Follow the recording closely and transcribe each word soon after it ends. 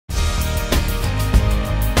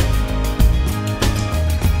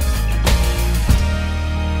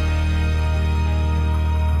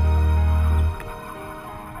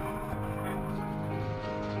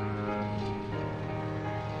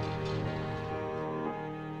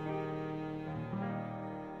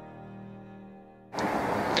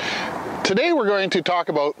Today we're going to talk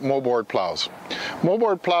about moldboard plows.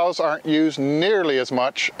 Moldboard plows aren't used nearly as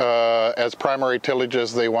much as primary tillage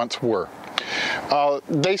as they once were.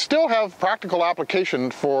 They still have practical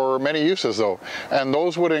application for many uses though, and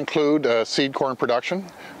those would include seed corn production,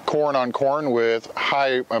 corn on corn with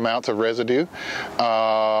high amounts of residue,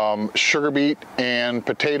 sugar beet and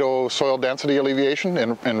potato soil density alleviation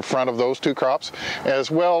in front of those two crops,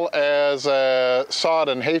 as well as sod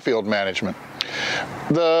and hayfield management.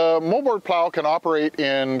 The moldboard plow can operate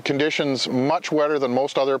in conditions much wetter than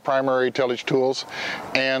most other primary tillage tools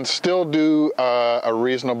and still do a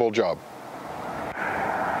reasonable job.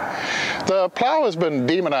 The plow has been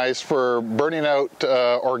demonized for burning out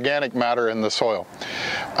organic matter in the soil.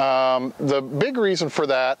 The big reason for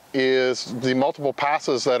that is the multiple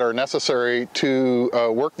passes that are necessary to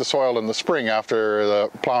work the soil in the spring after the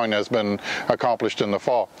plowing has been accomplished in the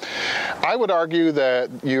fall. I would argue that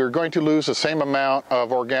you're going to lose the same amount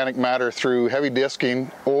of organic matter through heavy disking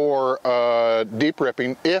or deep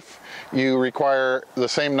ripping if you require the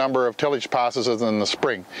same number of tillage passes as in the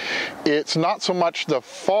spring. It's not so much the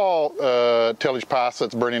fall tillage pass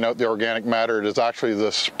that's burning out the organic matter. It is actually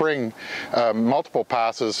the spring multiple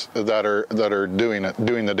passes that are doing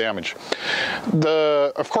the damage.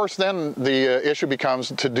 Of course, then the issue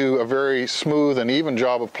becomes to do a very smooth and even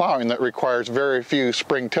job of plowing that requires very few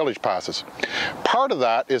spring tillage passes. Part of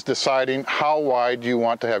that is deciding how wide you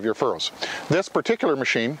want to have your furrows. This particular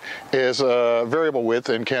machine is a variable width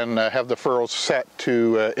and can have the furrows set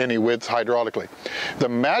to any width hydraulically. The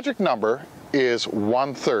magic number is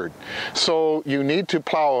 1/3. So you need to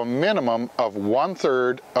plow a minimum of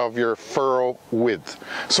 1/3 of your furrow width.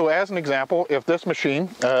 So as an example, if this machine,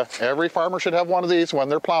 every farmer should have one of these when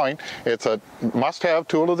they're plowing. It's a must-have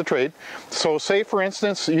tool of the trade. So say for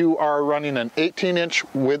instance you are running an 18-inch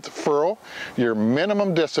width furrow, your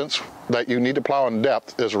minimum distance that you need to plow in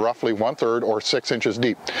depth is roughly 1/3 or 6 inches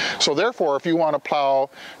deep. So therefore, if you want to plow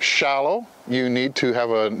shallow, you need to have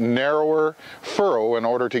a narrower furrow in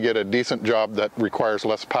order to get a decent job that requires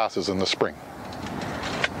less passes in the spring.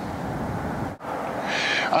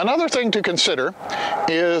 Another thing to consider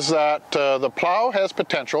is that the plow has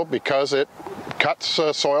potential, because it cuts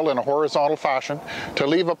soil in a horizontal fashion, to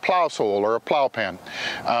leave a plow sole or a plow pan.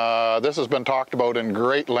 This has been talked about in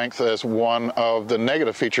great length as one of the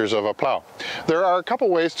negative features of a plow. There are a couple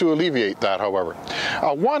ways to alleviate that, however.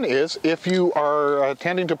 One is if you are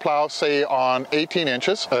tending to plow, say, on 18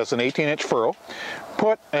 inches, as an 18-inch furrow,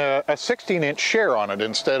 put a 16-inch share on it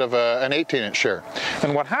instead of an 18-inch share.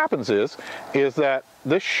 And what happens is that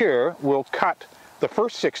this share will cut the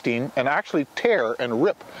first 16 and actually tear and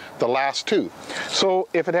rip the last two. So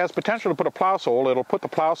if it has potential to put a plow sole, it'll put the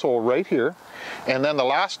plow sole right here, and then the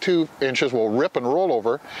last 2 inches will rip and roll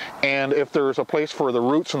over, and if there's a place for the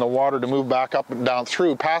roots and the water to move back up and down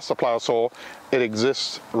through past the plow sole, it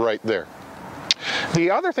exists right there.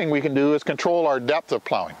 The other thing we can do is control our depth of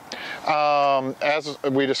plowing. As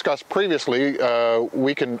we discussed previously,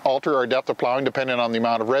 we can alter our depth of plowing depending on the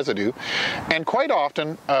amount of residue, and quite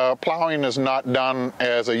often plowing is not done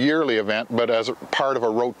as a yearly event but as part of a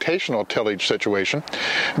rotational tillage situation.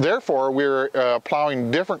 Therefore, we're plowing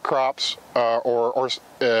different crops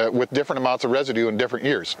with different amounts of residue in different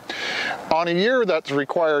years. On a year that's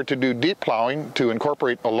required to do deep plowing to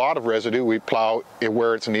incorporate a lot of residue, we plow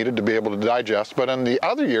where it's needed to be able to digest, but in the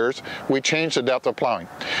other years we change the depth of plowing.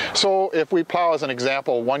 So if we plow, as an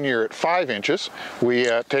example, one year at 5 inches, we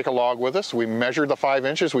take a log with us, we measure the 5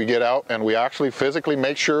 inches, we get out and we actually physically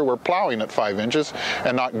make sure we're plowing at 5 inches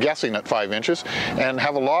and not guessing at 5 inches, and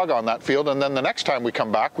have a log on that field, and then the next time we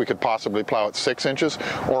come back we could possibly plow at 6 inches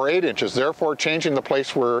or 8 inches, therefore changing the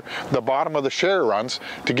place where the bottom of the share runs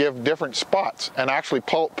to give different spots and actually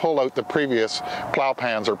pull out the previous plow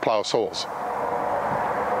pans or plow soles.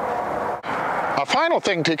 A final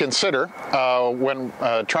thing to consider when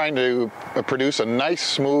trying to produce a nice,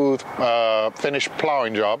 smooth, finished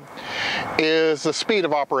plowing job is the speed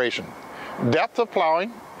of operation. Depth of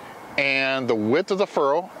plowing and the width of the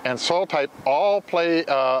furrow and soil type all play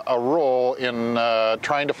a role in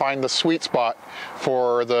trying to find the sweet spot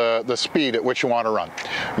for the speed at which you want to run.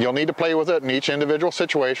 You'll need to play with it in each individual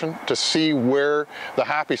situation to see where the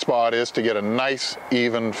happy spot is to get a nice,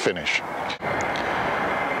 even finish.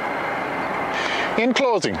 In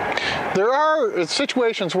closing, there are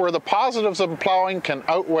situations where the positives of plowing can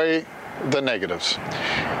outweigh the negatives.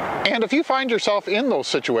 And if you find yourself in those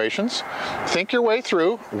situations, think your way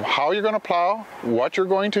through how you're going to plow, what you're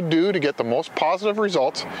going to do to get the most positive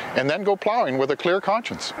results, and then go plowing with a clear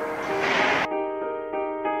conscience.